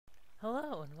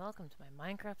Hello and welcome to my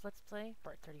Minecraft Let's Play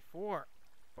part 34.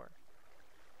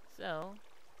 So,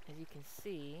 as you can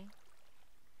see,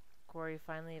 Quarry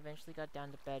finally eventually got down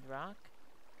to bedrock,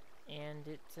 and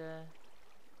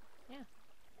yeah,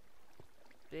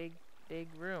 big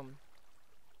room.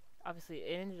 Obviously,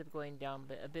 it ended up going down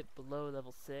a bit below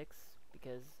level 6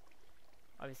 because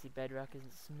obviously bedrock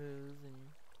isn't smooth,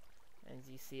 and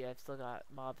as you see, I've still got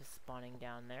mobs spawning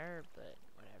down there, but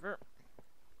whatever.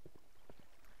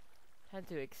 Had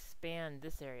to expand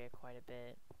this area quite a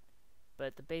bit,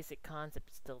 but the basic concept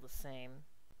is still the same.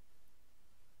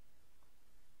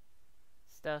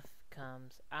 Stuff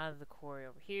comes out of the quarry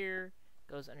over here,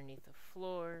 goes underneath the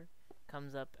floor,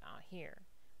 comes up out here.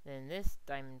 Then this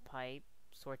diamond pipe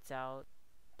sorts out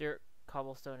dirt,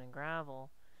 cobblestone, and gravel,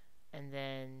 and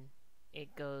then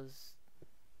it goes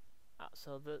out.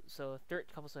 So dirt,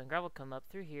 cobblestone, and gravel come up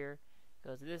through here,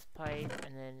 goes to this pipe,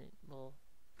 and then will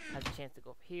has a chance to go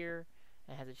over here,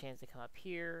 and has a chance to come up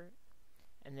here,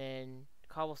 and then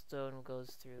cobblestone goes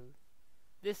through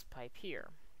this pipe here.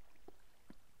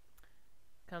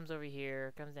 Comes over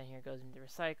here, comes down here, goes into the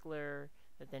recycler,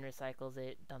 that then recycles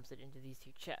it, dumps it into these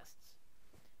two chests.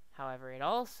 However, it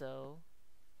also,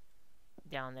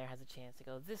 down there, has a chance to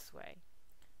go this way.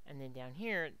 And then down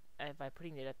here, by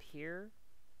putting it up here,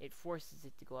 it forces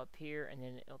it to go up here, and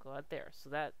then it'll go out there.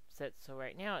 So that sets, so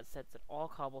right now it sets that all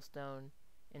cobblestone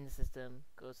in the system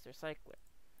goes to the recycler.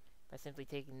 By simply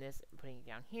taking this and putting it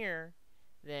down here,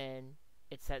 then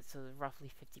it sets so that roughly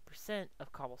 50%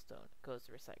 of cobblestone goes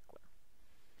to the recycler.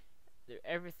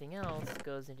 Everything else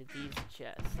goes into these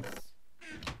chests.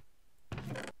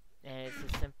 And it's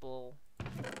a simple,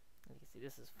 you can see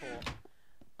this is full.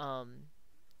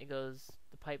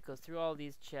 The pipe goes through all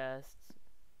these chests,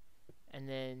 and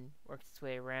then works its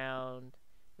way around,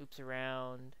 loops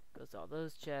around, goes to all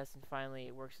those chests, and finally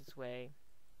it works its way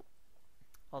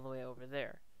all the way over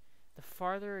there. The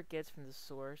farther it gets from the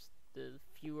source, the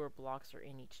fewer blocks are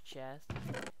in each chest.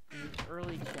 These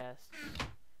early chests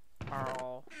are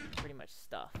all pretty much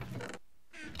stuffed.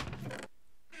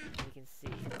 As you can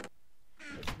see,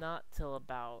 it's not till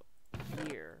about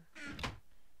here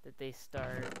that they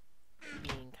start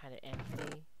being kind of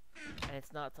empty, and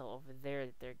it's not till over there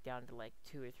that they're down to like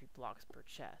 2 or 3 blocks per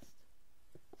chest.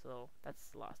 So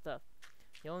that's a lot of stuff.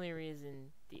 The only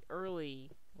reason the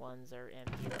early ones are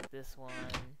empty, like this one,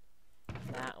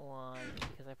 that one, is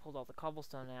because I pulled all the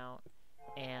cobblestone out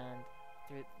and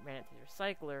ran it through the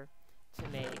recycler to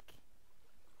make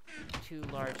 2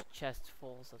 large chests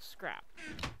fulls of scrap.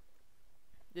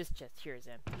 This chest here is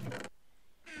empty.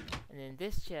 And then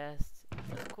this chest,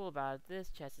 what's cool about this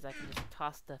chest is I can just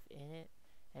toss stuff in it,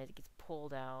 and it gets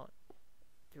pulled out,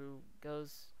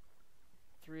 goes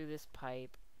through this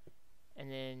pipe,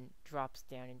 and then drops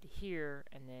down into here,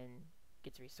 and then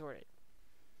gets resorted.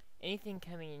 Anything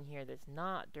coming in here that's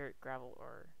not dirt, gravel,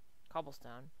 or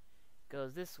cobblestone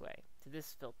goes this way, to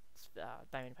this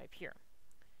diamond pipe here.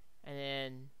 And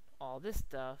then all this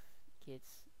stuff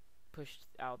gets pushed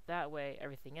out that way,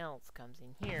 everything else comes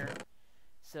in here.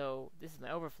 So this is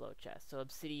my overflow chest. So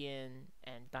obsidian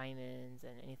and diamonds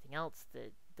and anything else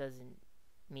that doesn't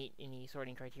meet any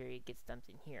sorting criteria gets dumped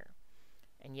in here.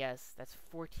 And yes, that's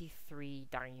 43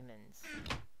 diamonds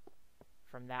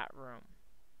from that room.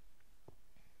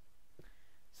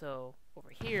 So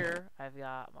over here, I've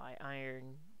got my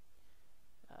iron,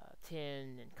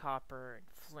 tin, and copper, and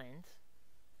flint.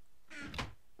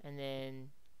 And then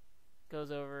comes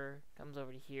over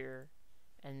to here,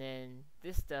 and then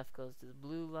this stuff goes to the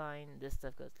blue line, this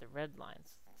stuff goes to the red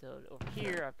lines. So over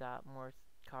here, I've got more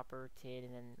copper, tin,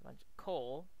 and then a bunch of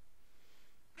coal.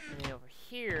 And then over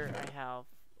here, I have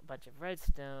a bunch of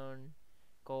redstone,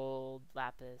 gold,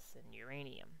 lapis, and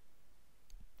uranium.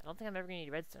 I don't think I'm ever going to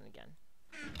need redstone again.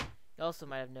 You also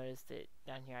might have noticed that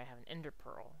down here I have an ender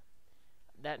pearl.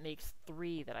 That makes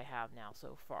 3 that I have now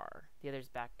so far. The other's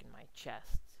back in my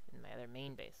chest, in my other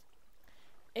main base.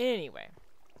 Anyway,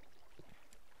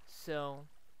 so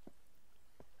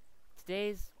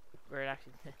this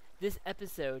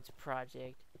episode's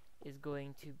project is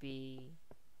going to be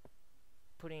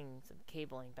putting some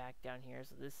cabling back down here,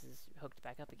 so this is hooked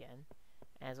back up again,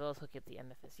 as well as hook up the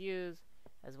MFSUs,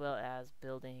 as well as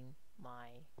building my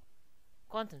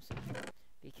quantum suit,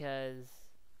 because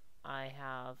I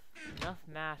have enough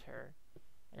matter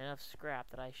and enough scrap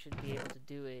that I should be able to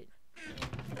do it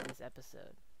in this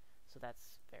episode. So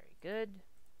that's very good.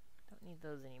 Don't need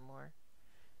those anymore.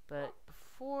 But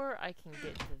before I can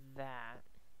get to that,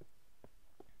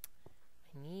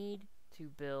 I need to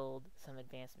build some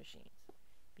advanced machines,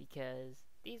 because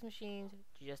these machines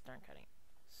just aren't cutting.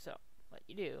 So what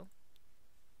you do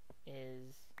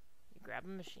is you grab a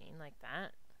machine like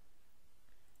that,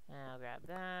 And I'll grab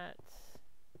that,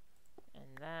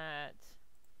 and that,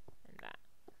 and that.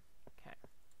 Okay.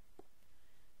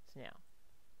 So now,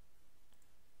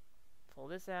 pull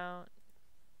this out,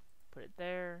 put it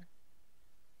there,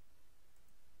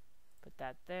 put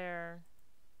that there.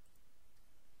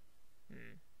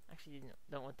 Actually,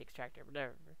 don't want the extractor, but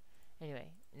whatever. Anyway,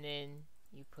 and then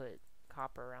you put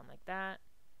copper around like that,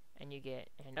 and you get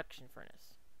an induction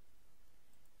furnace.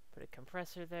 Put a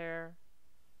compressor there,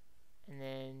 and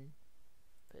then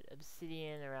put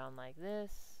obsidian around like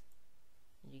this,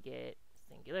 and you get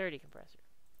singularity compressor.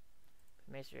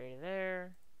 Put macerator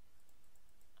there,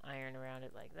 iron around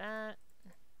it like that,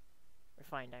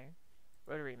 refined iron,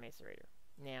 rotary macerator.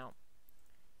 Now,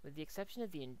 with the exception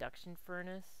of the induction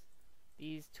furnace,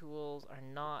 these tools are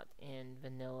not in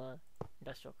vanilla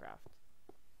industrial craft.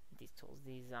 These tools,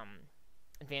 these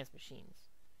advanced machines.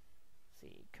 Let's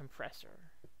see,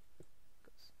 compressor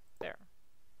goes there.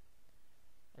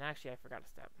 And actually, I forgot a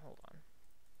step. Hold on.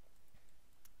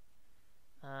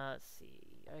 Let's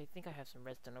see. I think I have some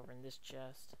redstone over in this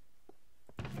chest.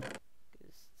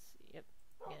 Let's see. Yep.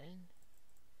 Again.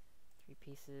 3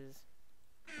 pieces.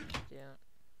 Down.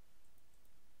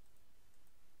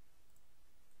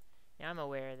 Now I'm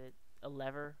aware that a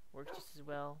lever works just as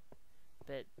well,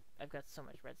 but I've got so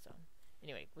much redstone.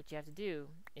 Anyway, what you have to do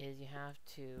is you have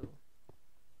to...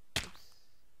 Oops.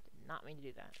 Did not mean to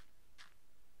do that.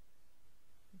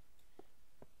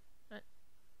 What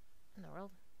in the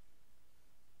world?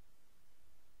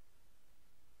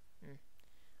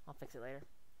 I'll fix it later.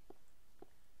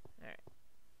 Alright.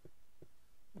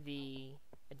 The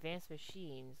advanced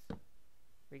machines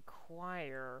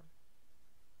require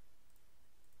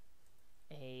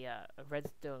a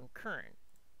redstone current.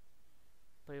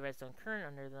 Put a redstone current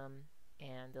under them,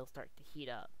 and they'll start to heat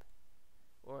up.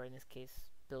 Or in this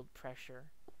case, build pressure.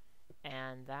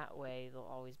 And that way, they'll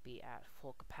always be at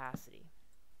full capacity.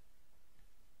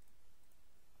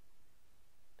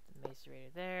 Put the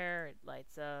macerator there, it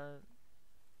lights up.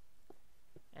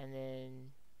 And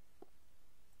then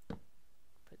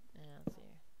put, let's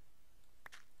see,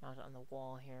 mount it on the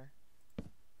wall here.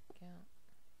 Count.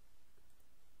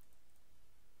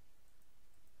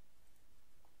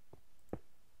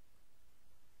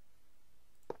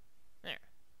 There.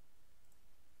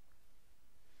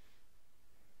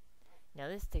 Now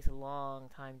this takes a long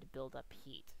time to build up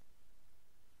heat.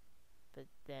 But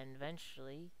then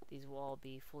eventually, these will all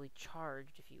be fully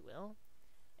charged, if you will.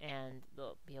 And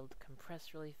they'll be able to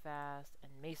compress really fast,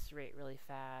 and macerate really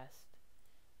fast,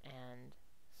 and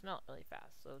smelt really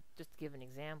fast. So just to give an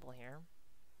example here,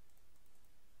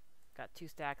 got 2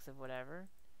 stacks of whatever,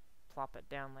 plop it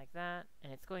down like that,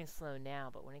 and it's going slow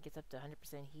now, but when it gets up to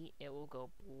 100% heat, it will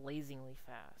go blazingly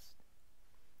fast.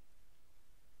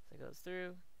 So it goes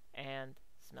through, and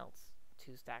smelts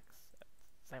 2 stacks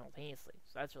simultaneously,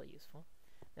 so that's really useful.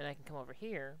 Then I can come over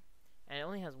here, and it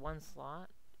only has 1 slot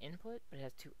input, but it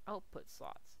has 2 output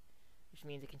slots, which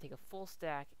means it can take a full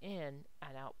stack in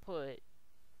and output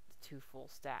 2 full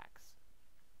stacks,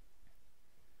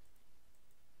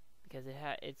 because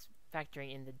it's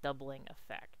factoring in the doubling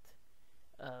effect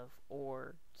of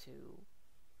ore to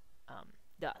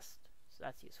dust, so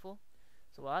that's useful.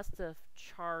 So while that stuff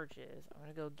charges, I'm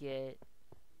gonna go get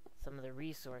some of the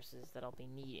resources that I'll be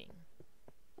needing.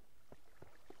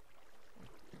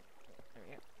 There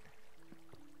we go.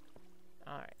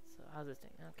 Alright, so how's this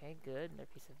thing? Okay, good. Another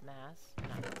piece of mass.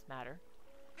 Not mass, matter.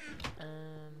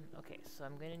 Okay, so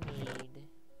I'm gonna need...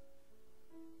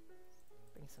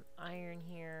 bring some iron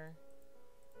here.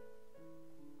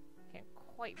 Can't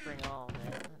quite bring all of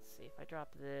it. Let's see, if I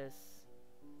drop this...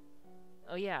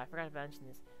 Oh yeah, I forgot to mention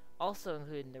this. Also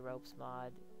included in the ropes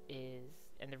mod is...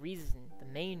 and the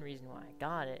main reason why I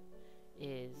got it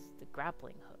is the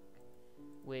grappling hook,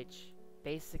 which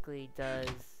basically does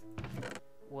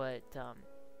what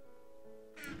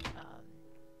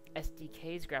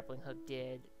SDK's grappling hook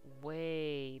did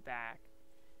way back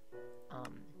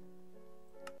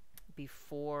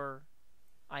before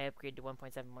I upgraded to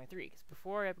 1.7.3. Because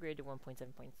before I upgraded to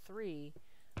 1.7.3,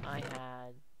 I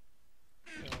had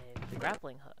the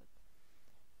grappling hook,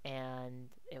 and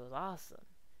it was awesome.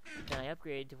 Then I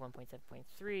upgraded to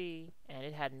 1.7.3, and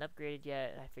it hadn't upgraded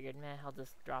yet, and I figured, man, I'll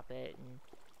just drop it and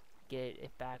get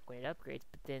it back when it upgrades.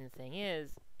 But then the thing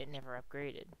is, it never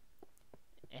upgraded.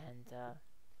 And,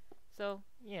 so,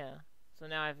 yeah. So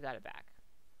now I've got it back.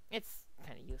 It's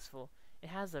kind of useful. It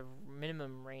has a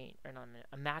minimum range, or not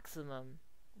a maximum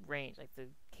range. Like, the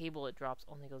cable it drops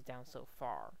only goes down so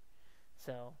far.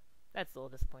 So, that's a little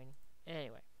disappointing.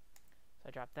 Anyway. So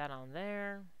I dropped that on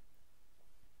there.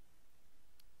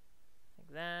 Like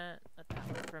that. Let that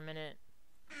work for a minute.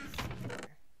 Let's see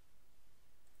here.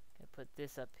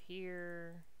 this up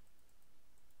here.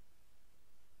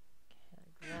 Okay,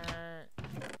 like that.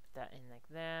 Put that in like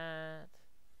that.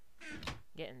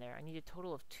 Getting there. I need a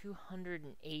total of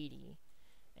 280.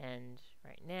 And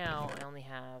right now, I only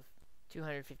have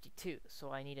 252.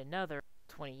 So I need another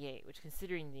 28, which,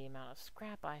 considering the amount of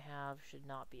scrap I have, should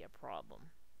not be a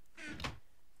problem.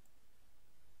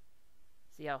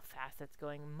 See how fast that's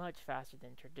going? Much faster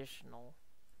than traditional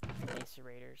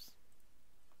macerators.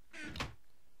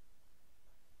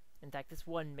 In fact, this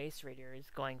one macerator is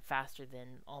going faster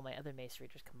than all my other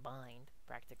macerators combined,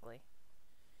 practically.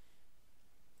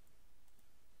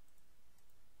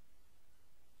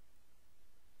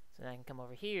 So then I can come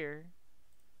over here,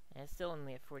 and it's still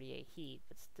only at 48 heat,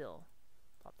 but still.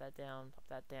 Pop that down, pop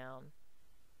that down.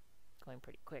 Going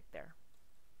pretty quick there.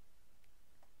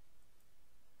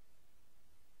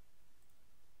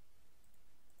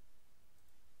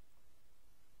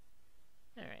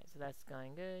 Alright, so that's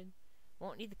going good.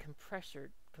 Won't need the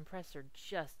compressor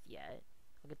just yet.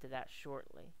 I'll get to that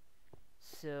shortly.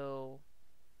 So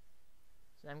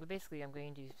I'm going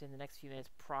to spend the next few minutes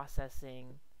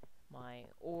processing my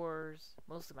ores,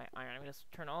 most of my iron. I'm going to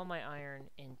turn all my iron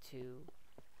into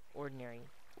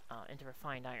into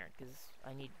refined iron, because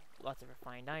I need lots of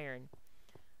refined iron.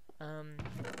 I'm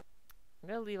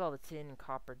going to leave all the tin and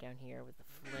copper down here with the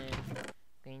flint. I'm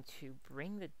going to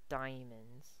bring the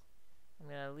diamonds. I'm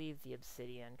going to leave the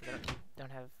obsidian, because I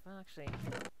don't have... Well, actually,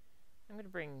 I'm going to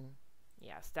bring,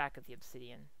 yeah, a stack of the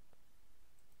obsidian.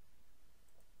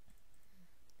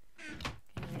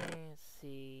 Okay, let's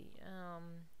see.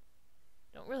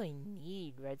 Don't really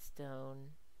need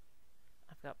redstone.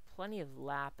 I've got plenty of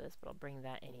lapis, but I'll bring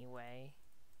that anyway.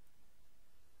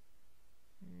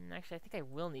 Actually, I think I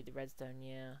will need the redstone,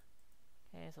 yeah.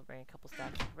 Okay, so I'll bring a couple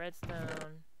stacks of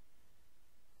redstone.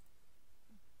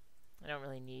 I don't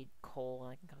really need coal,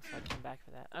 and I can come back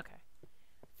for that. Okay.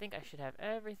 I think I should have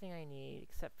everything I need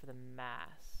except for the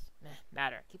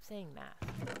matter. I keep saying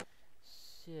mass.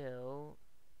 So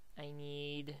I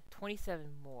need 27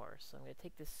 more. So I'm going to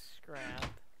take this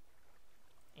scrap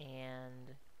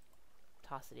and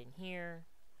toss it in here.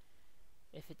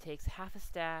 If it takes half a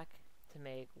stack to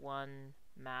make one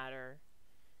matter,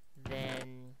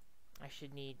 then I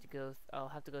should need to go, I'll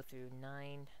have to go through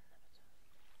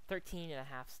 13 and a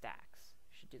half stacks.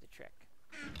 Should do the trick.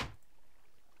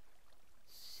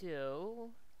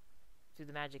 So, through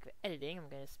the magic of editing, I'm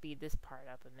going to speed this part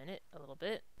up a little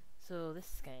bit. So this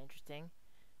is kind of interesting.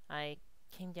 I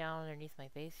came down underneath my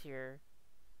base here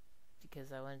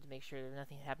because I wanted to make sure that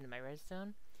nothing happened to my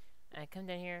redstone. And I come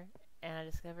down here and I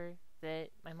discover that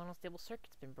my monostable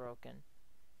circuit's been broken,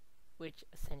 which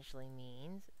essentially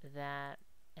means that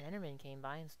an Enderman came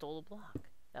by and stole a block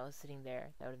that was sitting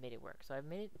there that would have made it work. So I've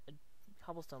made it a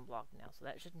cobblestone block now, so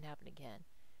that shouldn't happen again.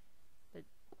 But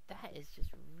that is just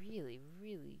really,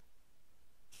 really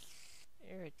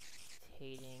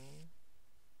irritating.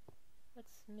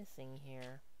 What's missing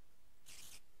here?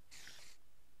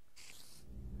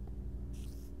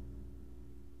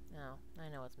 Oh, I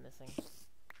know what's missing.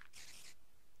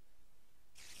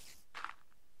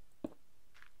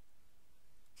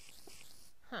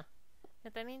 Huh.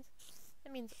 What that means?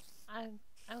 That means a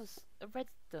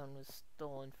redstone was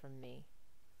stolen from me.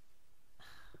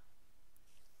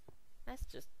 That's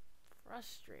just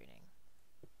frustrating.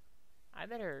 I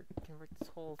better convert this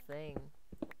whole thing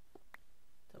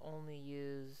to only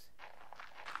use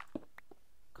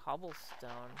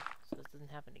cobblestone so this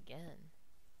doesn't happen again.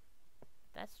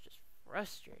 That's just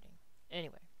frustrating.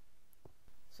 Anyway,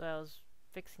 so I was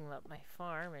fixing up my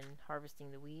farm and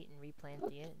harvesting the wheat and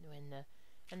replanting it when the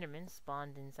Enderman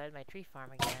spawned inside my tree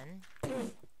farm again.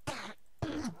 If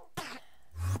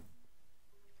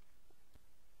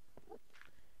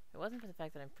it wasn't for the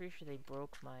fact that I'm pretty sure they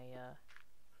broke my,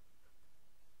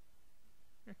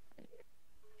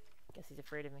 guess he's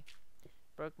afraid of me.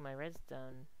 Broke my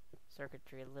redstone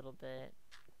circuitry a little bit,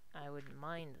 I wouldn't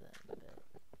mind them, but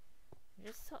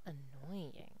they're just so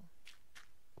annoying.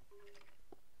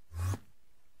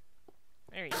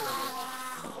 There you go.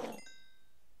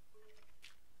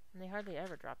 And they hardly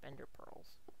ever drop ender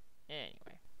pearls.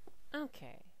 Anyway.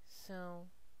 Okay, so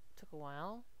took a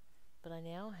while, but I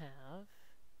now have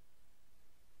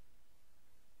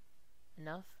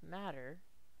enough matter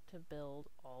to build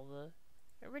all the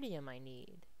iridium I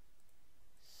need.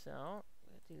 So, I'm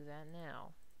going to do that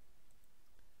now.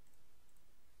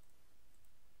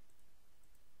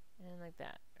 And like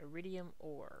that. Iridium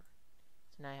ore.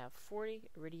 So now I have 40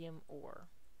 iridium ore.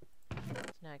 So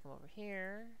now I come over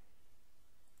here.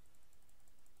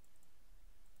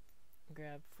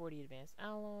 Grab 40 advanced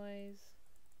alloys.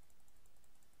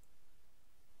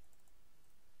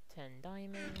 10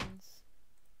 diamonds.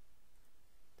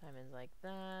 Diamonds like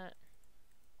that.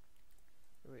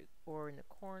 Ore in the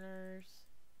corners.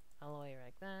 Alloy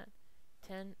like that.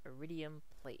 10 iridium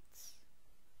plates.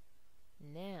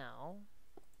 Now,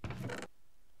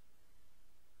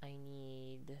 I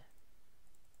need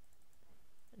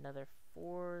another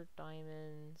 4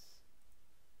 diamonds,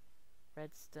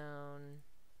 redstone,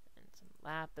 and some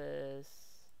lapis.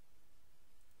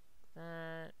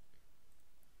 That.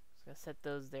 Just gonna set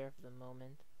those there for the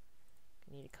moment.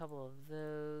 I need a couple of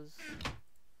those.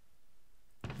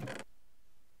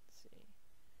 Let's see.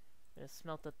 I'm gonna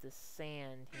smelt up this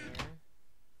sand here.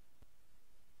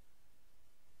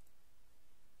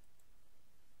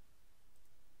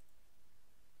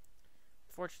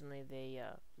 Fortunately, they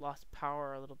lost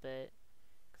power a little bit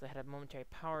because I had a momentary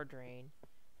power drain,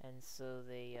 and so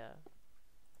they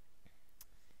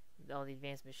all the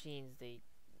advanced machines, they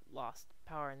lost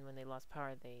power, and when they lost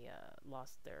power, they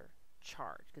lost their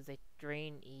charge because they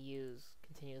drain EUs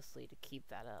continuously to keep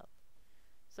that up.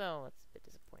 So that's a bit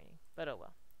disappointing, but oh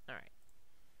well. All right,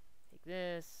 take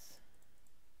this,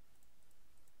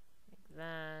 make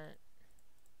that,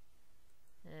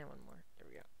 and one more. There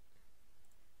we go.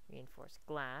 Reinforced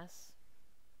glass.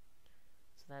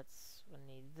 So that's what I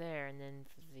need there, and then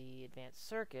for the advanced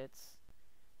circuits,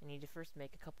 I need to first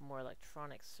make a couple more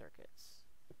electronic circuits.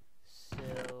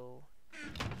 So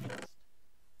just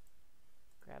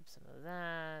grab some of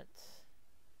that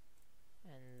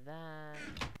and that.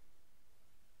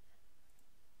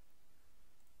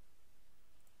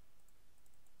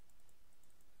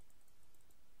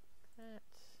 That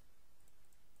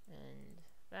and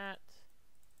that.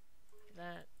 That.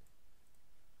 There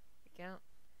we go.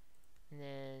 And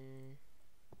then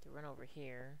to run over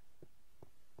here.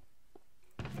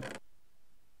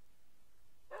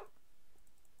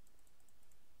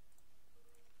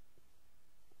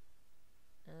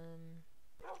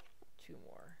 2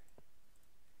 more.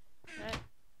 That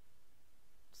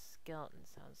skeleton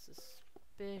sounds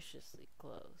suspiciously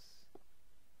close.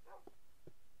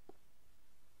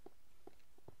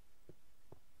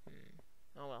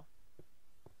 Oh well.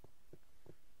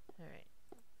 Alright.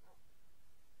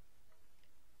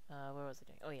 What was I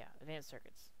doing? Oh yeah, advanced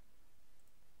circuits.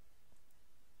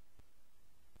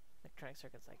 Electronic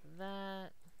circuits like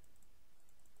that.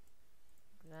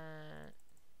 That.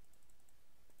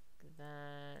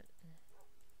 That.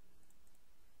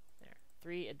 There.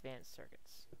 3 advanced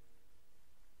circuits.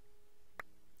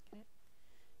 Okay.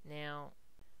 Now,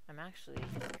 I'm actually,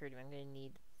 I'm going to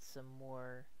need some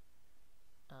more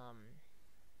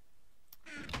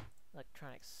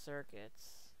electronic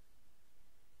circuits.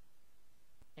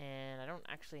 And I don't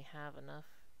actually have enough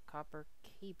copper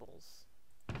cables.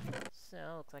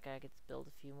 So, looks like I could build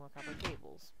a few more copper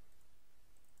cables.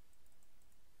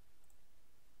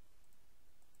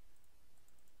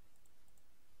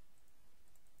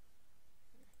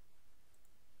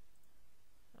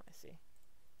 Oh, I see.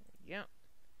 There we go.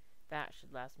 That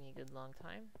should last me a good long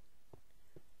time.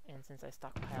 And since I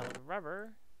stockpiled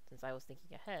rubber, since I was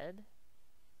thinking ahead,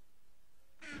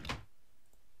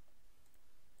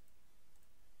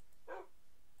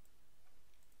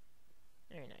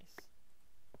 very nice.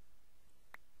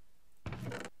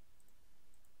 There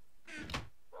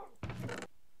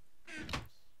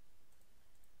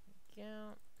we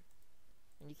go.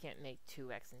 And you can't make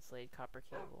 2x insulated copper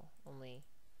cable, only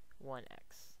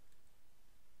 1x.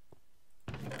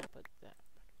 Put that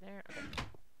back there. Okay.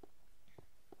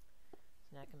 So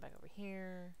now I come back over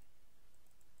here.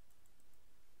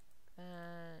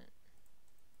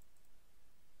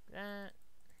 That.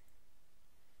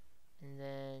 And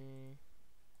then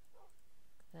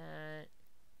that.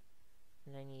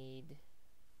 And I need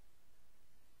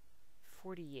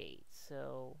 48.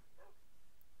 So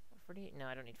 48? No,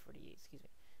 I don't need 48. Excuse me.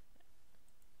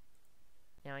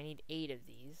 Now I need 8 of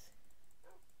these.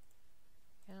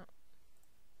 Count.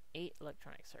 8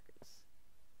 electronic circuits.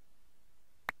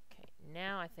 Okay,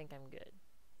 now I think I'm good.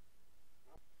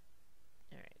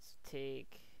 Alright, so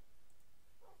take...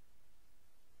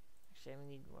 Actually, I'm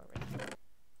gonna need more redstone.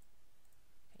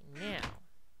 Okay, now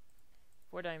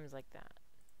 4 diamonds like that.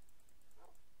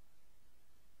 Let's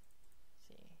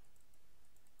see.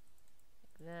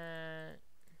 Like that.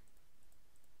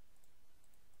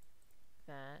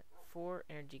 That. 4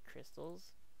 energy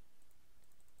crystals,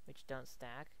 which don't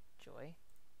stack. Joy.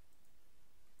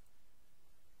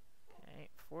 Okay,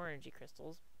 4 energy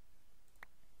crystals.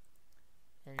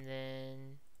 And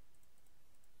then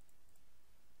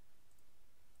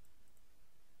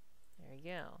there we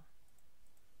go.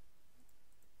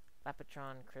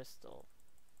 Lapitron crystal.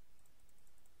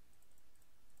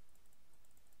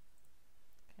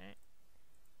 Okay.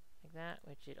 Like that,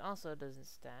 which it also doesn't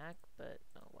stack, but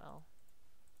oh well.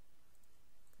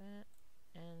 that,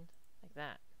 and like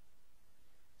that.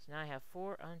 So now I have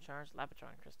 4 uncharged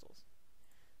Lapotron crystals.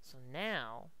 So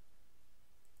now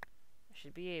I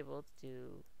should be able to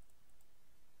do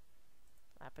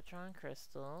Lapotron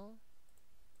crystal,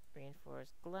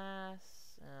 reinforced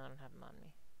glass. I don't have them on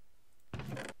me.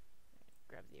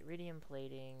 Grab the iridium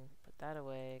plating, put that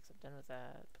away, because I'm done with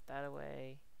that. Put that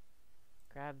away.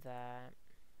 Grab that.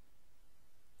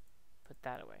 Put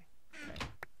that away. Okay.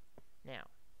 Now,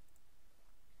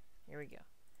 here we go.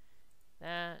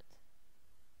 That,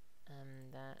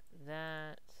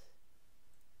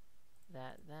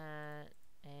 that,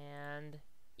 and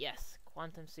yes,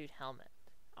 quantum suit helmet.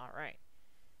 All right.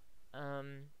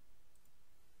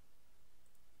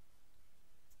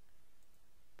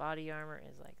 Body armor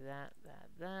is like that.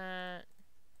 There.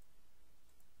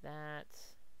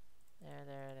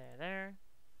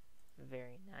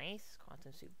 Very nice.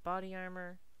 Quantum suit body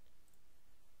armor.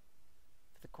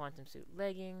 For the quantum suit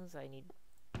leggings, I need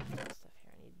stuff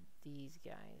here. I need these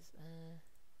guys.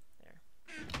 There.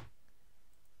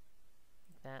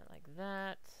 That like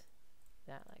that.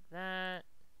 That like that.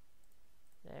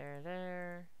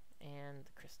 There. And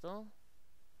the crystal.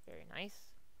 Very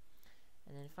nice.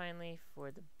 And then finally,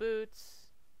 for the boots,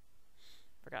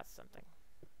 forgot something.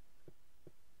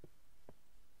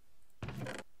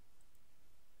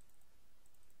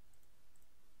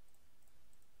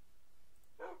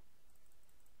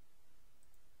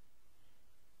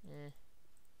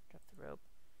 Drop the rope.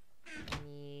 I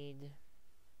need...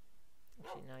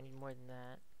 Actually, no, I need more than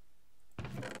that.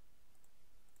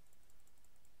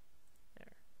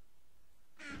 There.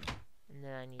 And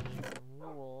then I need some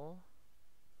wool.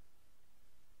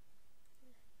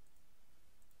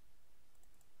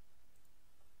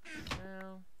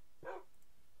 So,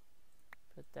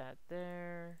 put that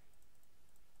there.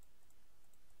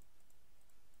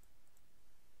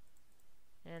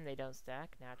 And they don't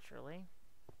stack, naturally.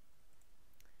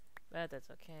 But that's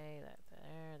okay. That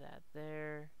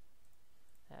there.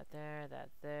 That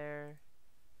there.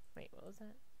 Wait, what was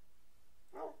that?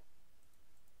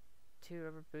 2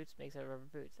 rubber boots makes out rubber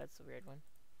boots. That's a weird one.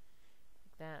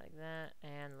 Like that,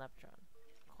 and Lapotron.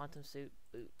 Quantum suit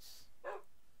boots.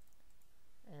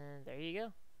 And there you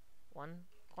go. 1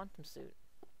 quantum suit.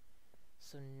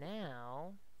 So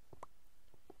now,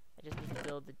 I just need to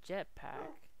build the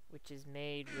jetpack, which is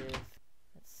made with,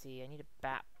 let's see, I need a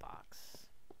bat box.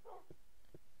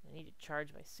 I need to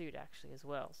charge my suit actually as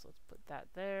well. So let's put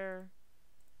that there,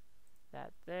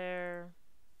 that there,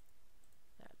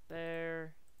 that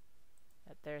there,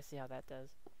 that there. See how that does.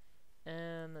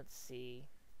 And let's see,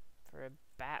 for a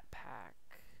bat pack,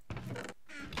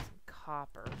 some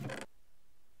copper.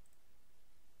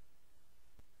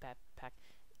 Bat pack.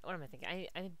 What am I thinking?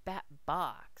 I need bat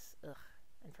box. Ugh.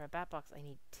 And for a bat box, I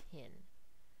need tin.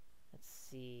 Let's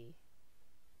see.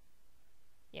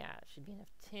 Yeah, it should be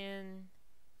enough tin.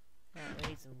 Now we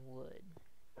need some wood.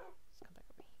 Let's come back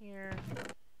over here.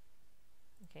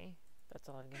 Okay, that's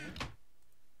all I've got.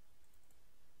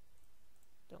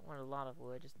 Don't want a lot of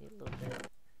wood, just need a little bit.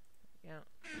 There we go.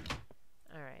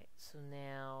 Alright, so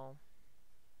now...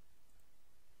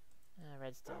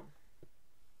 redstone.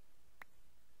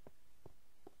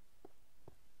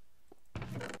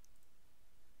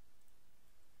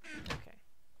 Okay.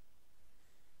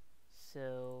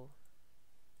 So...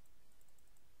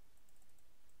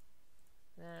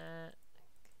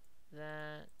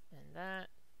 that, and that.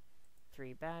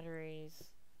 3 batteries.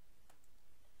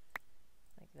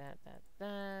 Like that.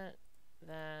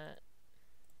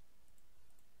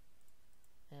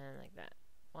 And like that.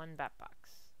 1 bat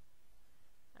box.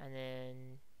 And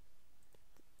then,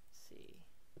 let's see.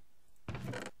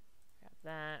 Grab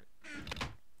that.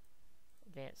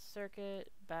 Advanced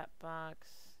circuit, bat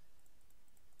box.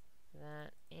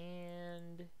 That,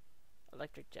 and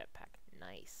electric jetpack.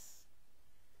 Nice.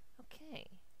 Okay.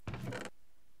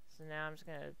 So now I'm just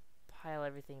gonna pile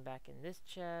everything back in this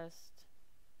chest.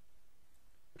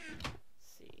 Let's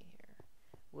see here.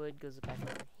 Wood goes back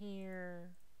over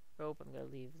here. Rope I'm gonna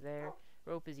leave there.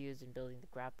 Rope is used in building the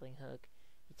grappling hook.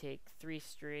 You take 3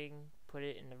 string, put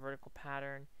it in a vertical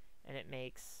pattern, and it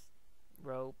makes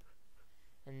rope.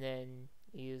 And then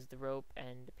you use the rope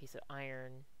and a piece of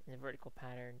iron in the vertical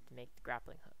pattern to make the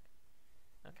grappling hook.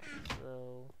 Okay,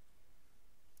 so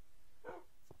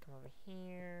let's come over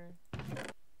here.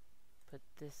 Put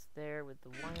this there with the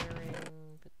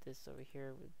wiring. Put this over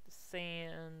here with the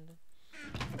sand.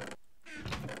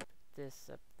 Put this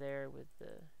up there with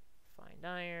the refined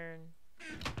iron.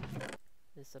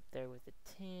 This up there with the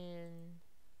tin.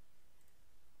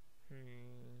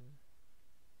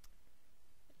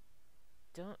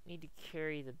 Don't need to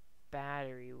carry the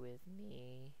battery with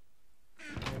me.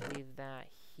 I'm gonna leave that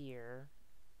here.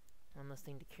 One less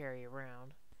thing to carry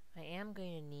around. I am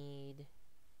going to need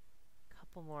a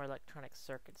couple more electronic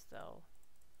circuits, though.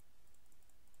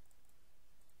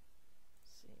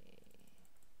 Let's see.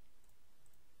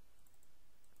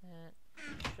 That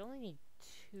should only need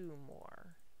 2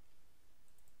 more.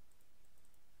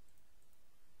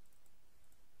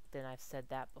 Then I've said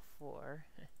that before.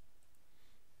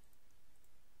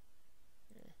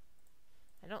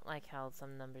 I don't like how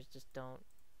some numbers just don't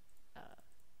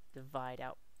divide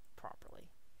out properly.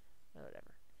 Or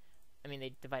whatever. I mean,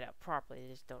 they divide out properly, they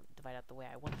just don't divide out the way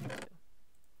I want them to.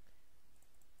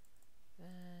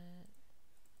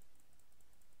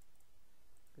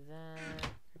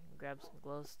 That. Grab some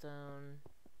glowstone.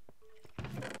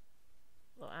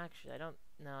 Well, actually, I don't.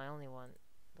 No, I only want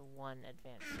the one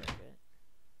advanced circuit.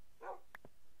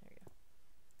 There you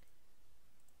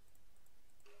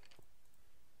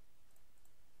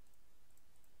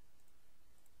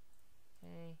go.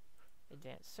 Okay.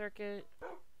 Advanced circuit.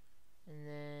 And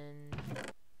then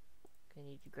I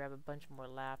need to grab a bunch more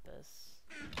lapis.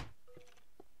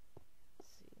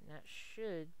 Let's see, and that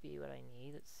should be what I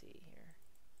need. Let's see here.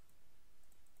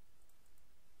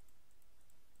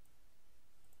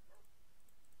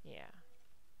 Yeah.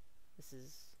 This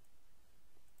is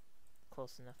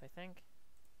close enough, I think.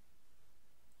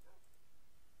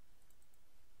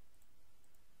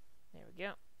 There we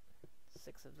go.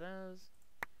 6 of those.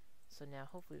 So now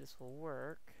hopefully this will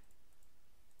work.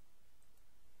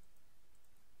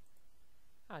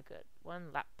 Ah, good.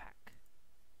 1 lap pack.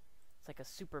 It's like a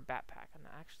super backpack. And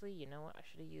actually, you know what? I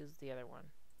should have used the other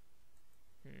one.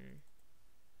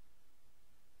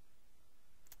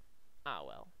 Ah,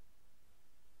 well.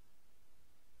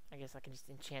 I guess I can just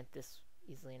enchant this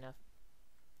easily enough.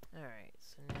 Alright,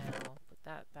 so now put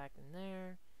that back in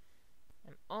there.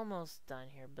 I'm almost done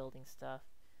here building stuff.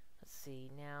 Let's see,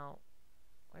 now,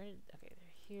 where did, okay,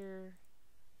 they're here.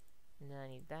 And then I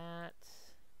need that.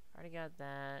 Already got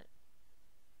that.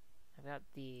 I've got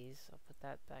these, so I'll put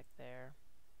that back there.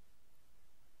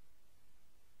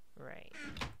 Right.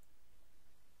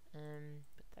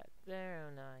 Put that there.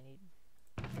 Oh no, I need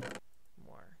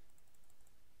more.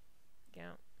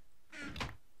 Go.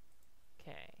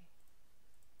 Okay.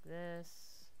 This.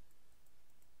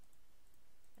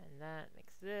 And that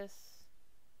makes this.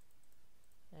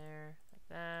 There, like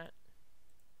that.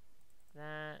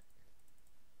 That.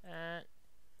 That.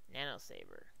 Nano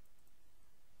saber.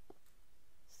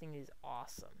 This thing is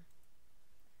awesome.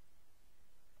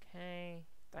 Okay.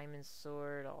 Diamond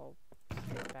sword. I'll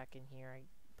stick it back in here. I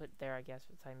put it there, I guess,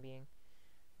 for the time being.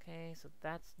 Okay, so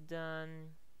that's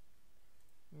done.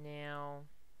 Now,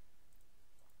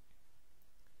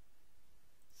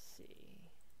 let's see.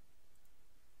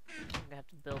 I'm gonna have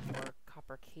to build more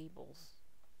copper cables.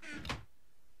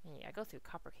 Hey, I go through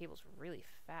copper cables really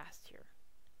fast here,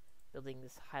 building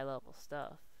this high-level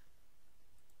stuff.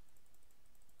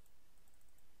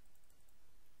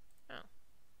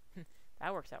 Oh,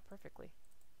 that works out perfectly.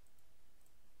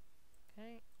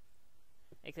 Okay,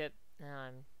 except now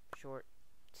I'm short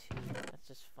 2. That's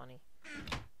just funny.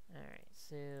 Alright,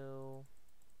 so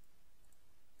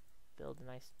build a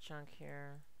nice chunk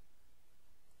here.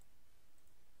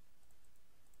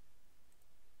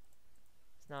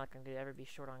 It's not like I'm going to ever be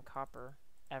short on copper,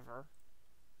 ever.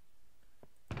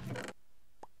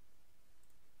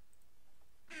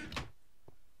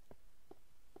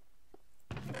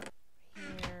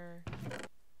 Here.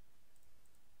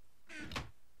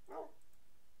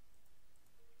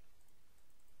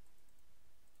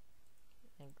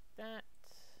 Like that.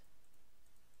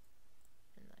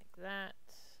 That.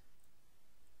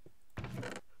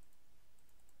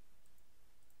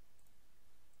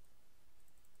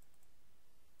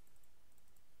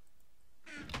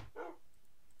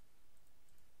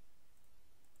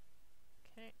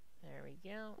 Okay, there we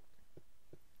go.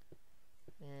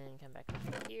 Then come back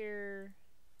over here.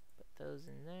 Put those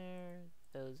in there,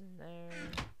 those in there,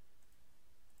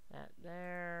 that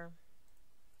there.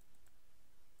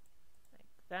 Like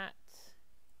that.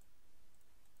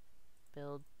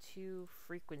 Build 2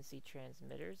 frequency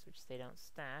transmitters, which they don't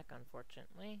stack,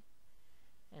 unfortunately.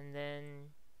 And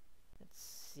then, let's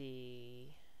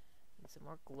see, need some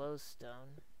more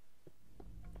glowstone.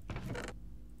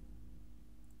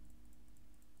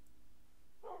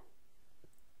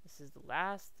 This is the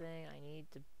last thing I need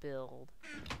to build,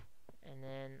 and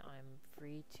then I'm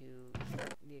free to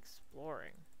start the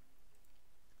exploring.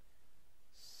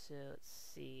 So, let's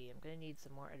see, I'm going to need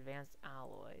some more advanced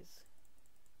alloys.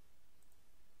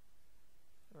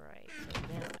 Right, so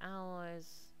advanced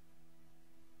alloys.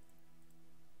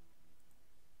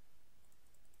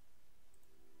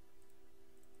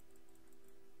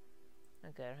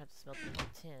 Okay, I don't have to smelt any more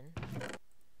tin.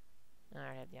 Oh,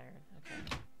 I have the iron.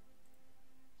 Okay.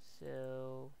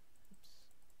 So, oops.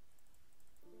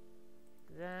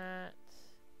 That,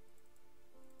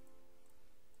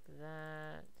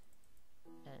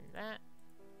 and that.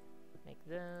 Make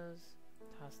those.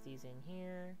 Toss these in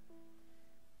here.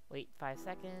 Wait 5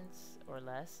 seconds or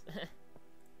less.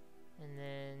 And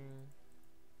then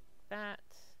that.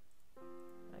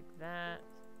 Like that.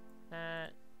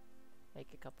 That.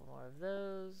 Make a couple more of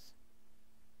those.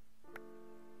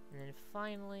 And then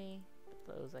finally,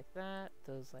 put those like that.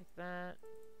 Those like that.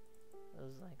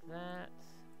 Those like that.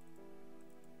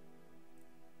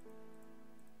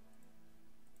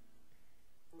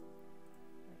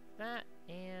 Like that.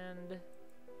 And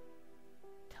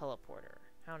teleporter.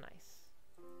 How nice.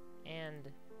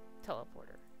 And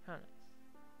teleporter. How nice.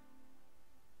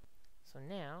 So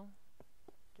now,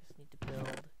 just need to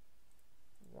build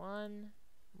one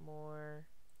more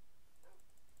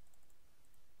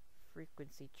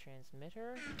frequency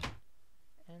transmitter,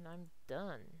 and I'm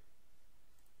done.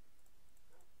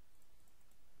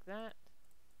 That,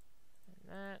 and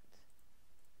that,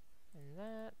 and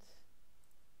that,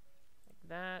 like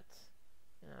that.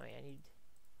 Oh yeah, I need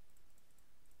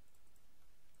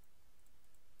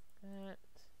that,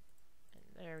 and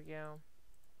there we go.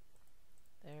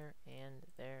 There and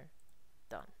there.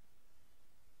 Done.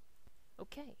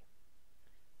 Okay.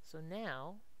 So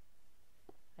now,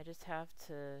 I just have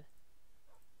to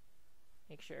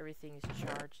make sure everything's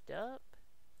charged up.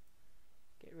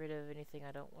 Get rid of anything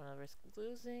I don't want to risk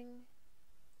losing.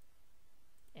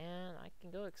 And I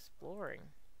can go exploring.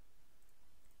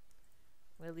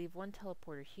 I'm going to leave one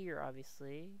teleporter here,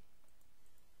 obviously.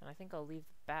 And I think I'll leave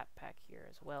the backpack here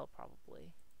as well,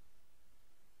 probably.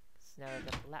 Now that I've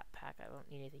got the lap pack, I won't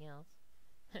need anything else.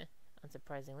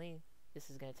 Unsurprisingly, this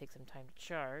is going to take some time to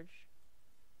charge.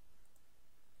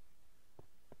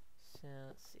 So,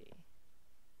 let's see.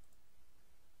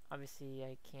 Obviously,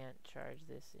 I can't charge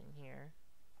this in here.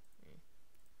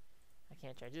 I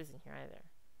can't charge this in here either.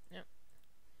 Nope.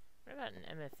 What about an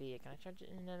MFE? Can I charge it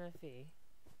in an MFE?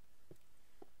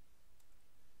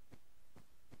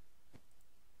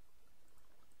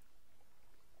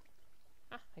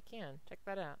 Ah, I can. Check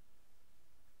that out.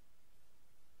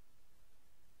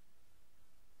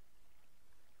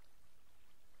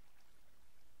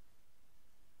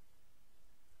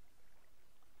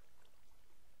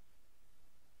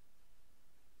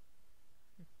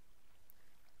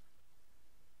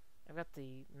 I've got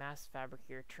the mass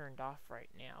fabricator turned off right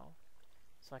now,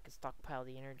 so I can stockpile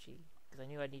the energy, because I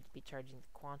knew I'd need to be charging the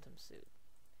quantum suit.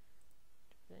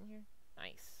 Is it in here?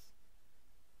 Nice.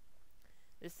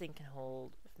 This thing can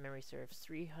hold, if memory serves,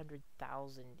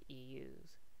 300,000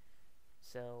 EUs.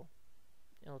 So,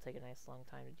 it'll take a nice long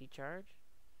time to decharge.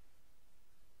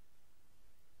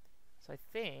 So I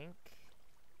think,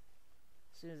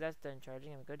 as soon as that's done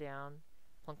charging, I'm going to go down,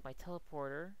 plunk my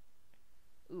teleporter.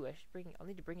 Ooh, I'll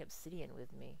need to bring obsidian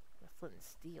with me. A flint and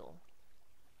steel.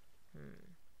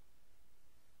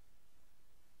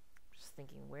 Just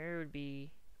thinking, where did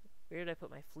I put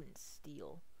my flint and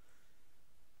steel?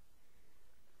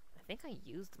 I think I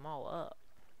used them all up.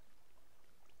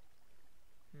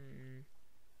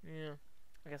 Yeah.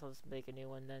 I guess I'll just make a new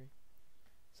one then.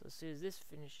 So as soon as this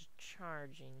finishes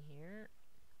charging here.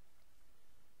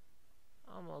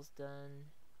 Almost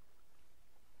done.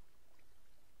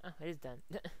 Oh, it is done.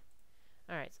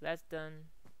 Alright, so that's done.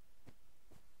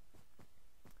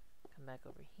 Come back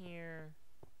over here.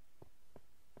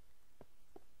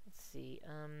 Let's see,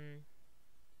 so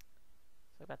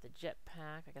I got the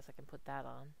jetpack. I guess I can put that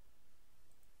on.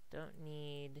 Don't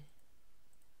need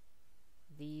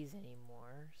these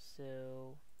anymore,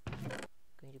 so I'm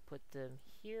going to put them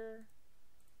here.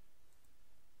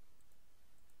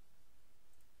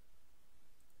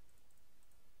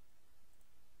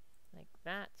 Like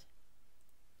that.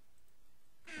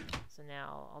 So now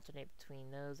I'll alternate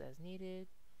between those as needed.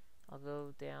 I'll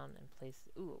go down and place...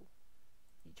 Ooh,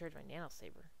 I need to charge my nano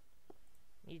saber.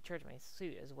 I need to charge my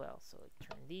suit as well. So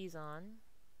turn these on.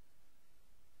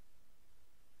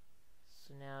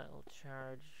 So now it will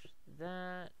charge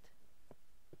that.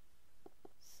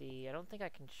 See, I don't think I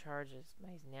can charge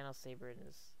my nano saber in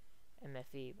this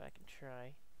MFE, but I can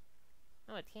try.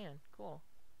 Oh, it can. Cool.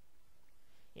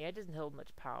 Yeah, it doesn't hold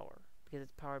much power because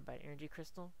it's powered by an energy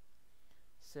crystal.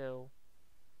 So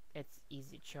it's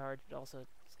easy to charge, but also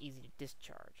it's easy to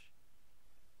discharge.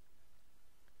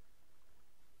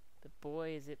 But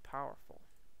boy, is it powerful.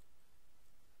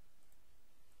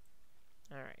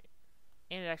 Alright.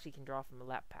 And it actually can draw from a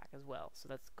lap pack as well, so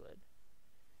that's good.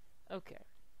 Okay.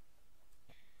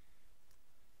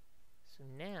 So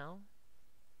now,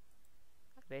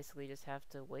 basically just have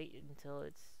to wait until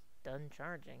it's done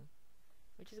charging,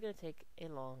 which is going to take a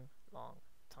long, long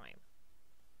time.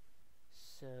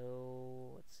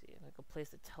 So, let's see, I'm going to go place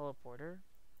the teleporter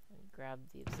and grab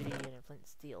the obsidian and flint and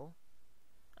steel.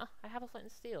 Oh, I have a flint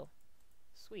and steel.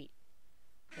 Sweet.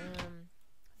 I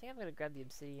think I'm going to grab the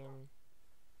obsidian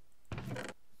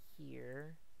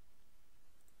here.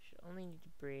 Should only need to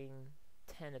bring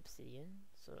 10 obsidian,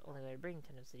 so only way to bring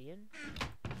 10 obsidian.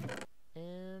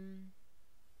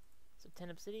 So 10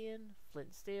 obsidian, flint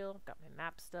and steel, got my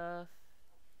map stuff.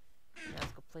 Now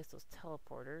let's go place those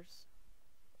teleporters.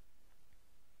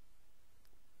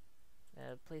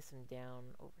 Place them down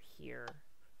over here.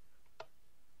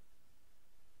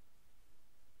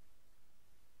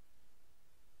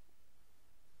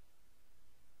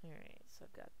 Alright, so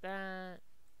I've got that.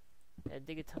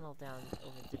 Dig a tunnel down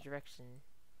over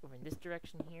in this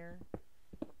direction here,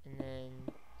 and then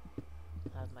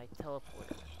I'll have my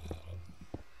teleporter.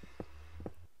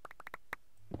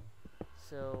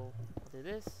 So I'll do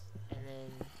this, and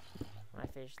then when I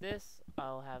finish this,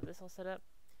 I'll have this all set up,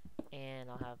 and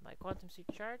I'll have my quantum suit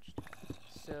charged.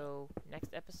 So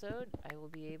next episode, I will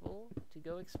be able to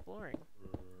go exploring.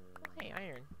 Oh, hey,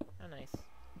 iron. How nice.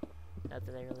 Not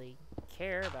that I really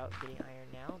care about getting iron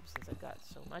now, since I've got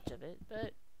so much of it,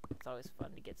 but it's always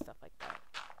fun to get stuff like that.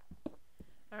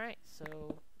 Alright,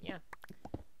 so yeah.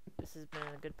 This has been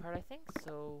a good part, I think,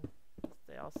 so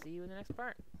I'll see you in the next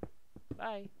part.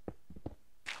 Bye!